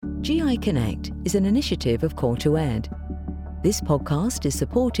GI Connect is an initiative of Core2Ed. This podcast is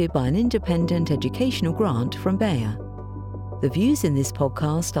supported by an independent educational grant from Bayer. The views in this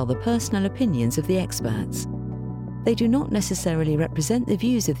podcast are the personal opinions of the experts. They do not necessarily represent the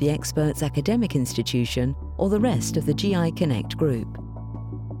views of the experts' academic institution or the rest of the GI Connect group.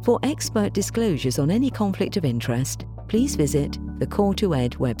 For expert disclosures on any conflict of interest, please visit the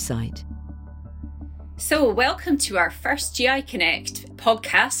Core2Ed website. So welcome to our first GI Connect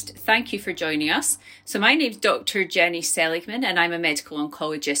podcast. Thank you for joining us. So my name's Dr. Jenny Seligman and I'm a medical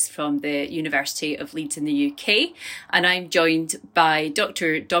oncologist from the University of Leeds in the UK. And I'm joined by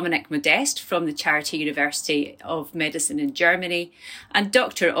Dr. Dominic Modeste from the Charité University of Medicine in Germany and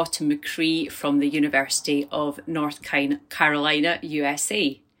Dr. Autumn McCree from the University of North Carolina,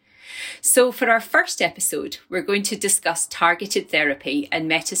 USA. So for our first episode, we're going to discuss targeted therapy in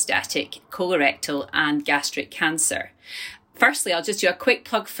metastatic colorectal and gastric cancer. Firstly, I'll just do a quick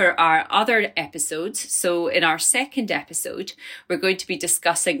plug for our other episodes. So in our second episode, we're going to be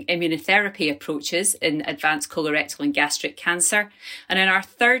discussing immunotherapy approaches in advanced colorectal and gastric cancer. And in our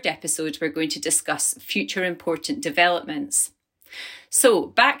third episode, we're going to discuss future important developments. So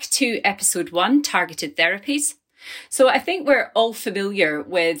back to episode 1, targeted therapies. So I think we're all familiar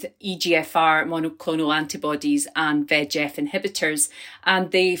with EGFR monoclonal antibodies and VEGF inhibitors,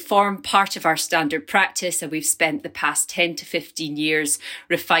 and they form part of our standard practice. And we've spent the past 10 to 15 years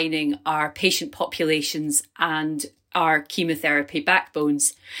refining our patient populations and our chemotherapy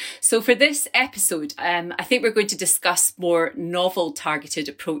backbones. So for this episode, I think we're going to discuss more novel targeted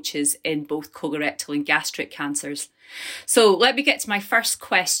approaches in both colorectal and gastric cancers. So let me get to my first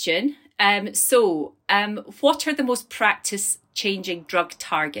question. What are the most practice-changing drug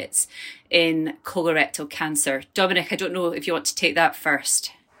targets in colorectal cancer? Dominic, I don't know if you want to take that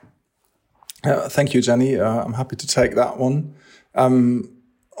first. Thank you, Jenny. I'm happy to take that one.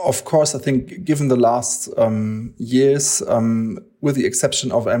 Of course, I think given the last years, with the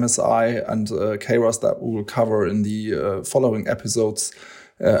exception of MSI and KRAS that we will cover in the following episodes,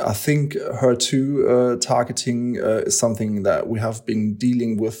 I think HER2 targeting is something that we have been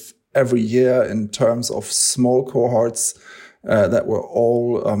dealing with every year in terms of small cohorts that were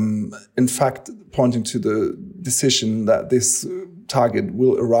all, in fact, pointing to the decision that this target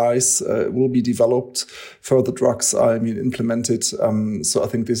will arise, will be developed, further drugs are implemented. So I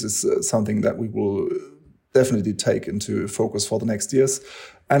think this is something that we will definitely take into focus for the next years.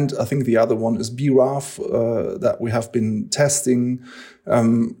 And I think the other one is BRAF that we have been testing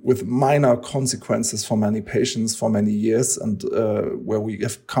with minor consequences for many patients for many years, and where we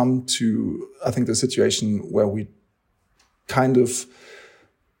have come to, I think, the situation where we kind of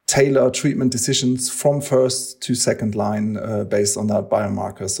tailor treatment decisions from first to second line based on that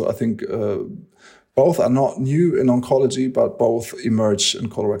biomarker. So I think both are not new in oncology, but both emerge in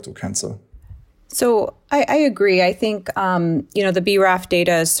colorectal cancer. So I agree. I think, the BRAF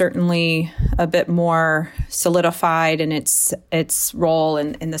data is certainly a bit more solidified in its role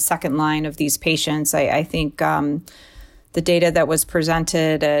in the second line of these patients. I think the data that was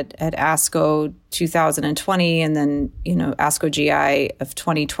presented at ASCO 2020 and then, ASCO GI of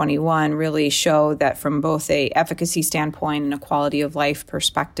 2021 really show that from both a efficacy standpoint and a quality of life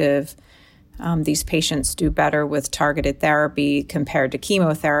perspective, these patients do better with targeted therapy compared to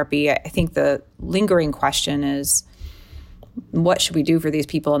chemotherapy. I think the lingering question is, what should we do for these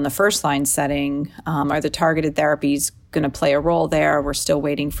people in the first line setting? Are the targeted therapies going to play a role there? We're still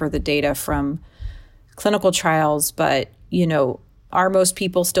waiting for the data from clinical trials, but, are most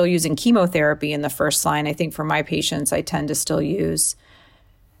people still using chemotherapy in the first line? I think for my patients, I tend to still use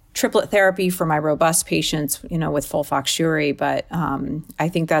triplet therapy for my robust patients, with FOLFOXIRI. But I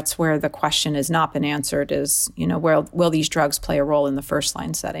think that's where the question has not been answered is, where will these drugs play a role in the first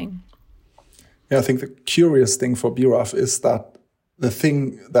line setting? Yeah, I think the curious thing for BRAF is that the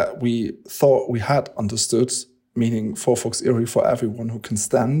thing that we thought we had understood, meaning FOLFOXIRI for everyone who can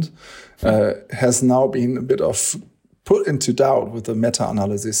stand, has now been a bit of put into doubt with the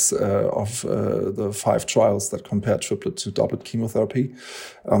meta-analysis of the 5 trials that compared triplet to doublet chemotherapy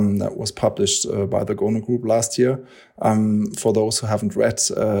that was published by the Gono Group last year. For those who haven't read,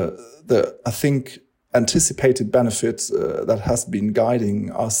 I think, anticipated benefit that has been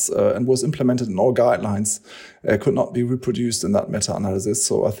guiding us and was implemented in all guidelines could not be reproduced in that meta-analysis.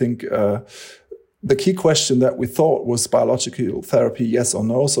 So I think the key question that we thought was biological therapy, yes or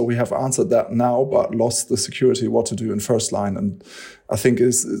no. So we have answered that now, but lost the security what to do in first line. And I think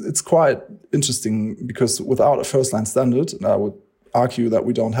it's quite interesting because without a first line standard, and I would argue that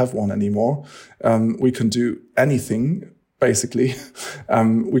we don't have one anymore, we can do anything, basically.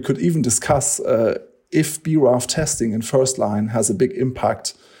 We could even discuss if BRAF testing in first line has a big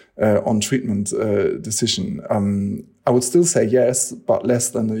impact on treatment decision. I would still say yes, but less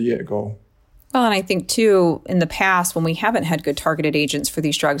than a year ago. Well, and I think, too, in the past, when we haven't had good targeted agents for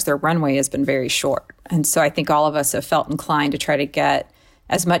these drugs, their runway has been very short. And so I think all of us have felt inclined to try to get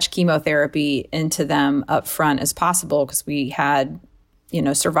as much chemotherapy into them up front as possible because we had,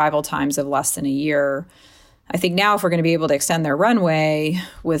 survival times of less than a year. I think now if we're going to be able to extend their runway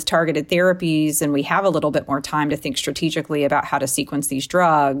with targeted therapies and we have a little bit more time to think strategically about how to sequence these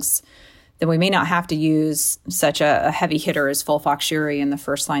drugs, then we may not have to use such a heavy hitter as FOLFOXIRI in the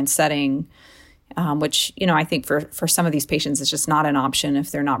first-line setting, which, I think for some of these patients is just not an option if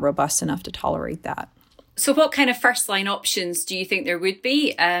they're not robust enough to tolerate that. So what kind of first-line options do you think there would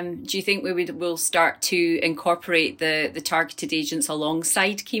be? Do you think we'll start to incorporate the targeted agents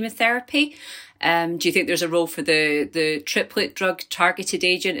alongside chemotherapy? Do you think there's a role for the triplet drug targeted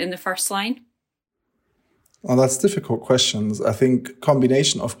agent in the first line? Well, that's difficult questions. I think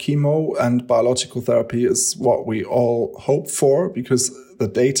combination of chemo and biological therapy is what we all hope for because the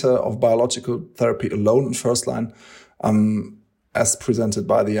data of biological therapy alone in first line, as presented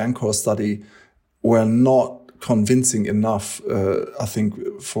by the ANCHOR study, were not convincing enough, I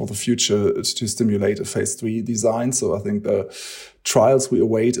think, for the future to stimulate a phase 3 design. So I think the trials we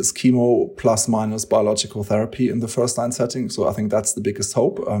await is chemo plus minus biological therapy in the first line setting. So I think that's the biggest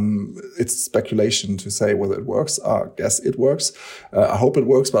hope. It's speculation to say whether it works. I guess it works. I hope it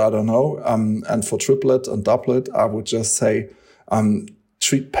works, but I don't know. And for triplet and doublet, I would just say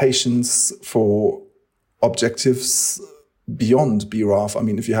treat patients for objectives beyond BRAF. I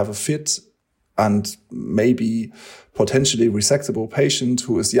mean, if you have a fit and maybe potentially resectable patient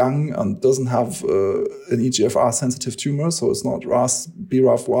who is young and doesn't have an EGFR sensitive tumor, so it's not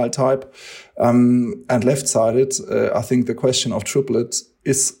BRAF wild type, and left-sided, I think the question of triplet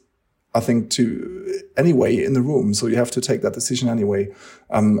is, I think, to anyway in the room. So you have to take that decision anyway.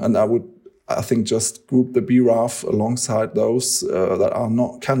 And I think just group the BRAF alongside those that are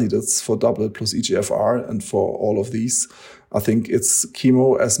not candidates for doublet plus EGFR, and for all of these, I think it's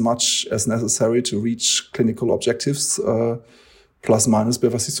chemo as much as necessary to reach clinical objectives, plus minus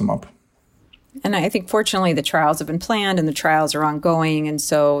bevacizumab. And I think, fortunately, the trials have been planned and the trials are ongoing. And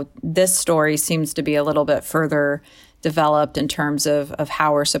so this story seems to be a little bit further developed in terms of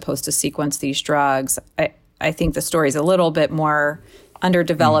how we're supposed to sequence these drugs. I think the story is a little bit more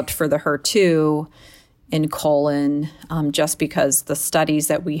underdeveloped for the HER2 in colon, just because the studies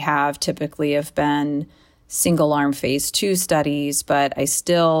that we have typically have been single-arm phase 2 studies, but I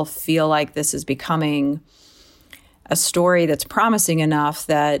still feel like this is becoming a story that's promising enough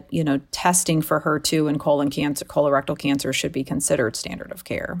that, testing for HER2 in colon cancer, colorectal cancer should be considered standard of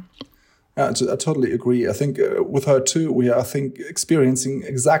care. I totally agree. I think with HER2, we are, experiencing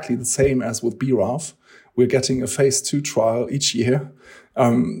exactly the same as with BRAF. We're getting a phase 2 trial each year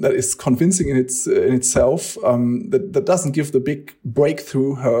that is convincing in itself, that doesn't give the big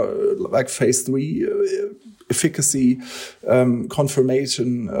breakthrough, like phase 3 efficacy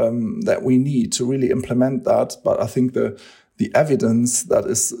confirmation that we need to really implement that. But I think the evidence that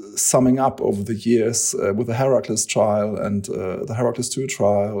is summing up over the years with the Heracles trial and the Heracles 2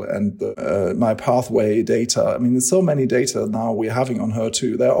 trial and the MyPathway data. I mean, there's so many data now we're having on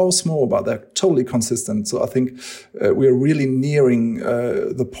HER2. They're all small, but they're totally consistent. So I think we're really nearing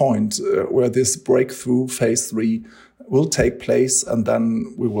the point where this breakthrough phase 3 will take place, and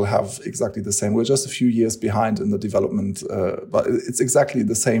then we will have exactly the same. We're just a few years behind in the development, but it's exactly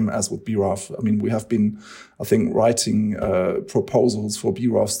the same as with BRAF. I mean, we have been, writing proposals for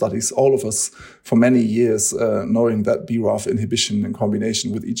BRAF studies, all of us, for many years, knowing that BRAF inhibition in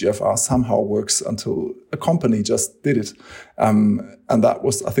combination with EGFR somehow works, until a company just did it. And that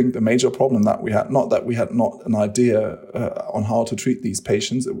was, the major problem that we had. Not that we had not an idea on how to treat these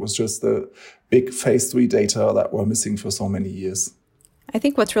patients. It was just the big phase 3 data that were missing for so many years. I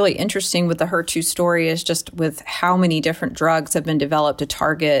think what's really interesting with the HER2 story is just with how many different drugs have been developed to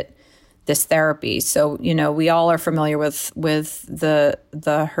target this therapy. So, we all are familiar with the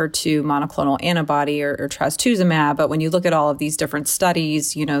HER2 monoclonal antibody or trastuzumab, but when you look at all of these different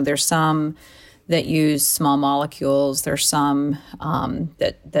studies, there's some that use small molecules. There's some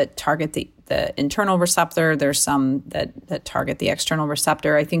that target the internal receptor. There's some that target the external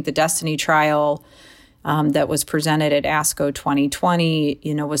receptor. I think the Destiny trial that was presented at ASCO 2020,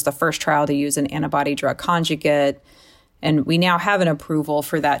 was the first trial to use an antibody drug conjugate. And we now have an approval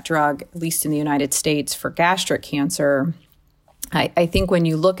for that drug, at least in the United States, for gastric cancer. I think when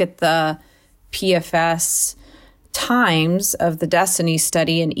you look at the PFS times of the Destiny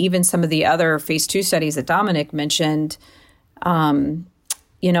study and even some of the other phase 2 studies that Dominic mentioned,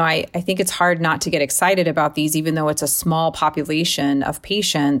 I think it's hard not to get excited about these, even though it's a small population of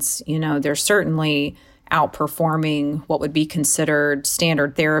patients. They're certainly outperforming what would be considered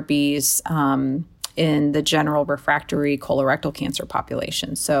standard therapies in the general refractory colorectal cancer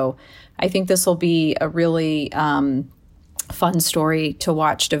population. So I think this will be a really fun story to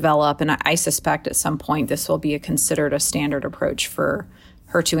watch develop. And I suspect at some point this will be considered a standard approach for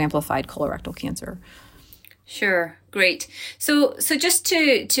HER2 amplified colorectal cancer. Sure, great. So just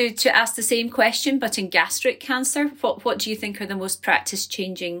to ask the same question, but in gastric cancer, what do you think are the most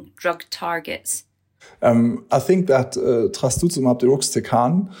practice-changing drug targets? I think that trastuzumab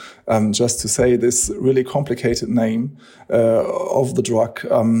deruxtecan, just to say this really complicated name of the drug,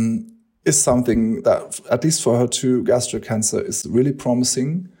 is something that, at least for HER2 gastric cancer, is really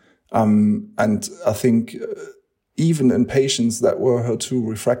promising. And I think even in patients that were HER2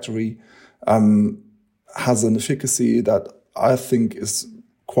 refractory, has an efficacy that I think is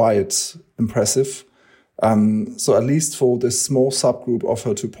quite impressive. So at least for this small subgroup of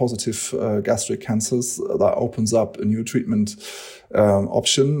HER2 positive gastric cancers, that opens up a new treatment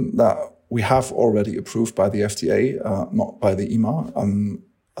option that we have already approved by the FDA, not by the EMA.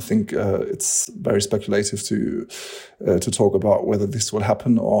 I think it's very speculative to talk about whether this will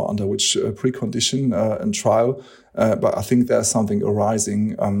happen or under which precondition and trial. But I think there's something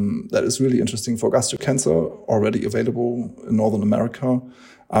arising that is really interesting for gastric cancer, already available in Northern America.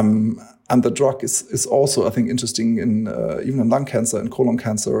 And the drug is also, I think, interesting in even in lung cancer and colon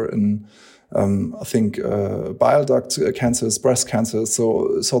cancer and I think bile duct cancers, breast cancer.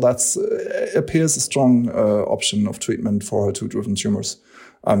 So that's appears a strong option of treatment for HER2-driven tumors.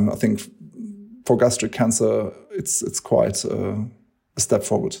 I think for gastric cancer, it's quite a step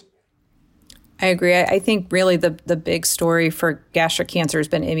forward. I agree. I think really the big story for gastric cancer has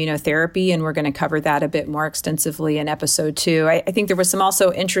been immunotherapy, and we're going to cover that a bit more extensively in episode 2. I think there was some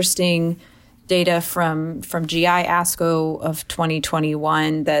also interesting data from GI ASCO of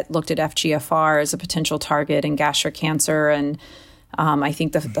 2021 that looked at FGFR as a potential target in gastric cancer. And I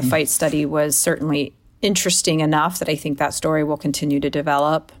think the FIGHT study was certainly interesting enough that I think that story will continue to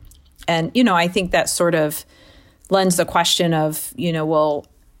develop. And, I think that sort of lends the question of, well,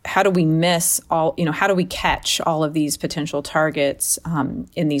 how do we miss all, how do we catch all of these potential targets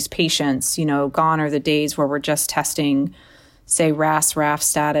in these patients? Gone are the days where we're just testing, say, RAS-RAF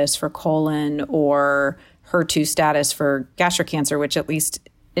status for colon or HER2 status for gastric cancer, which at least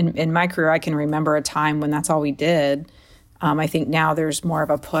in my career, I can remember a time when that's all we did. I think now there's more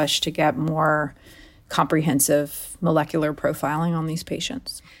of a push to get more comprehensive molecular profiling on these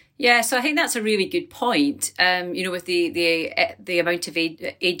patients. Yeah, so I think that's a really good point, with the amount of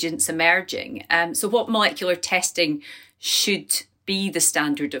agents emerging. So what molecular testing should be the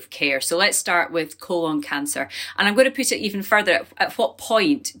standard of care? So let's start with colon cancer. And I'm going to put it even further. At what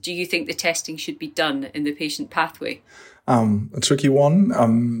point do you think the testing should be done in the patient pathway? A tricky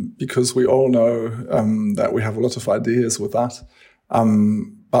one, because we all know that we have a lot of ideas with that.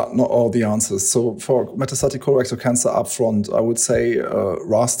 But not all the answers. So for metastatic colorectal cancer upfront, I would say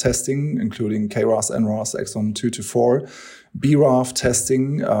RAS testing, including KRAS, NRAS, exon 2 to 4, BRAF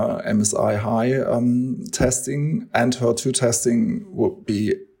testing, MSI high testing, and HER2 testing would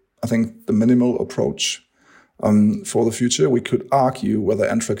be, I think, the minimal approach for the future. We could argue whether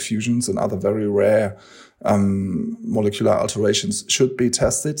NTRK fusions and other very rare molecular alterations should be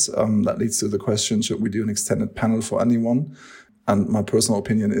tested. That leads to the question, should we do an extended panel for anyone? And my personal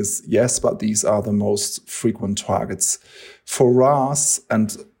opinion is yes, but these are the most frequent targets. For RAS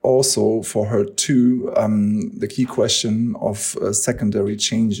and also for HER2, the key question of secondary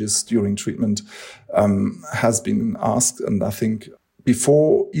changes during treatment has been asked. And I think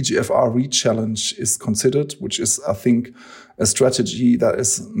before EGFR re-challenge is considered, which is, I think, a strategy that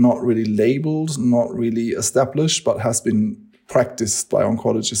is not really labeled, not really established, but has been practiced by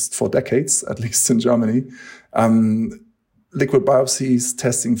oncologists for decades, at least in Germany, liquid biopsies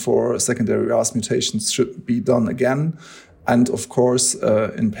testing for secondary RAS mutations should be done again. And of course,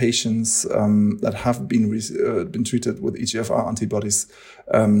 in patients that have been treated with EGFR antibodies,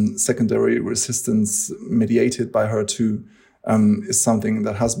 secondary resistance mediated by HER2 is something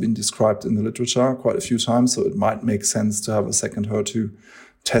that has been described in the literature quite a few times. So it might make sense to have a second HER2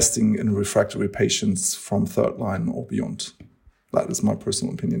 testing in refractory patients from third line or beyond. That is my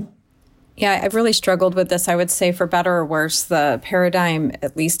personal opinion. Yeah, I've really struggled with this. I would say, for better or worse, the paradigm,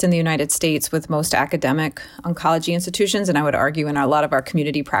 at least in the United States, with most academic oncology institutions, and I would argue in a lot of our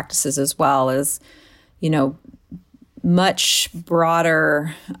community practices as well, is, much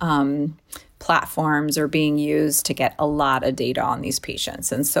broader platforms are being used to get a lot of data on these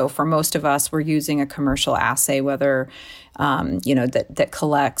patients. And so for most of us, we're using a commercial assay, whether, that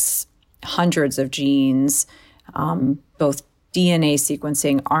collects hundreds of genes, both DNA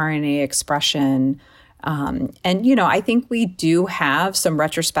sequencing, RNA expression. And I think we do have some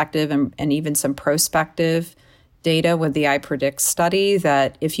retrospective and even some prospective data with the iPredict study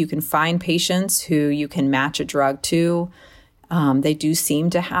that if you can find patients who you can match a drug to, they do seem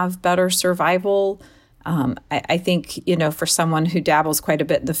to have better survival. I think, for someone who dabbles quite a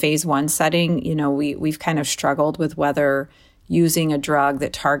bit in the phase 1 setting, we've kind of struggled with whether using a drug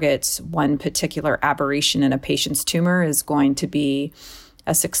that targets one particular aberration in a patient's tumor is going to be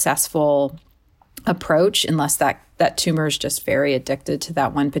a successful approach unless that tumor is just very addicted to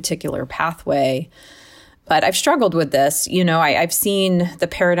that one particular pathway. But I've struggled with this. I've seen the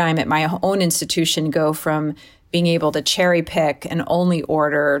paradigm at my own institution go from being able to cherry pick and only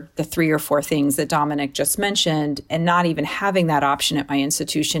order the 3 or 4 things that Dominic just mentioned, and not even having that option at my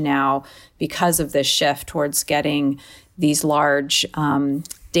institution now because of this shift towards getting these large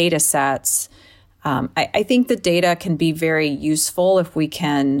data sets. I think the data can be very useful if we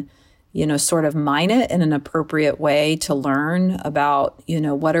can, sort of mine it in an appropriate way to learn about,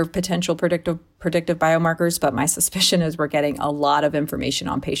 what are potential predictive biomarkers. But my suspicion is we're getting a lot of information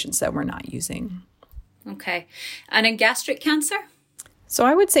on patients that we're not using. Okay. And in gastric cancer? So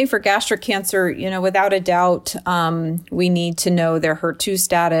I would say for gastric cancer, without a doubt, we need to know their HER2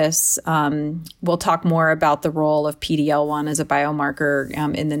 status. We'll talk more about the role of PD-L1 as a biomarker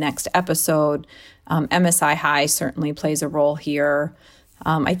in the next episode. MSI high certainly plays a role here.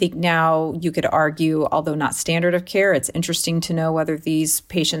 I think now you could argue, although not standard of care, it's interesting to know whether these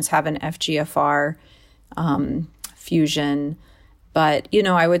patients have an FGFR fusion. But,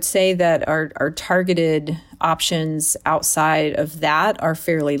 I would say that our targeted options outside of that are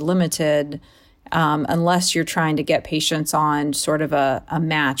fairly limited unless you're trying to get patients on sort of a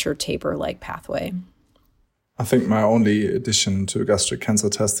match or taper-like pathway. I think my only addition to gastric cancer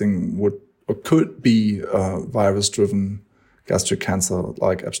testing could be virus-driven gastric cancer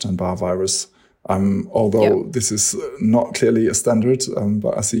like Epstein-Barr virus. Although This is not clearly a standard,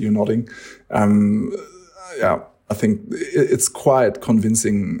 but I see you nodding. I think it's quite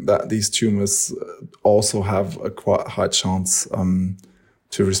convincing that these tumors also have a quite high chance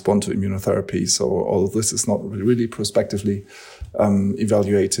to respond to immunotherapy. So although this is not really prospectively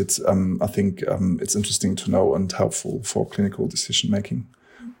evaluated, I think it's interesting to know and helpful for clinical decision making.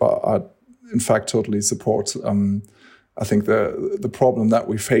 But I, in fact, totally support. I think the problem that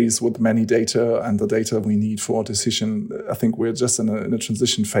we face with many data and the data we need for a decision, I think we're just in a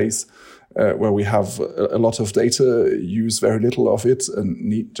transition phase where we have a lot of data, use very little of it, and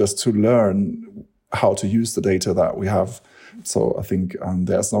need just to learn how to use the data that we have. So I think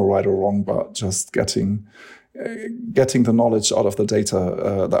there's no right or wrong, but just getting the knowledge out of the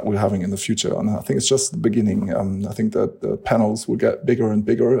data that we're having in the future. And I think it's just the beginning. I think that the panels will get bigger and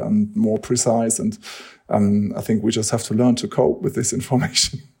bigger and more precise. And I think we just have to learn to cope with this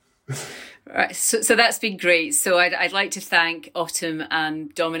information. Right. So that's been great. So I'd like to thank Autumn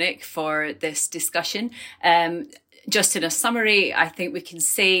and Dominic for this discussion. Just in a summary, I think we can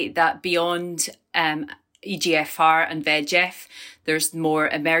say that beyond EGFR and VEGF, there's more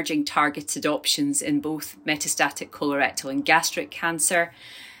emerging targeted options in both metastatic colorectal and gastric cancer.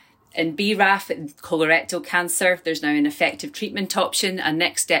 In BRAF and colorectal cancer, there's now an effective treatment option, and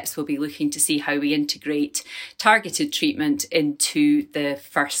next steps will be looking to see how we integrate targeted treatment into the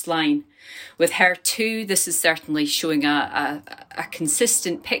first line. With HER2, this is certainly showing a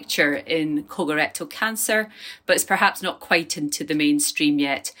consistent picture in colorectal cancer, but it's perhaps not quite into the mainstream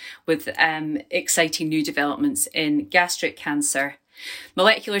yet, with exciting new developments in gastric cancer.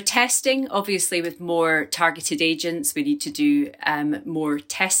 Molecular testing, obviously with more targeted agents, we need to do more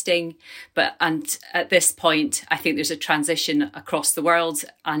testing. And at this point, I think there's a transition across the world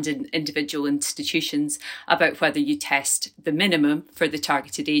and in individual institutions about whether you test the minimum for the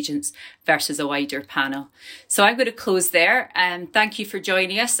targeted agents versus a wider panel. So I'm going to close there. Thank you for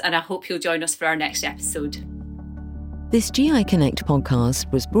joining us, and I hope you'll join us for our next episode. This GI Connect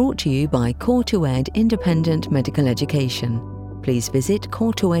podcast was brought to you by Core2Ed Independent Medical Education. Please visit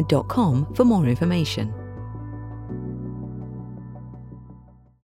core2ed.com for more information.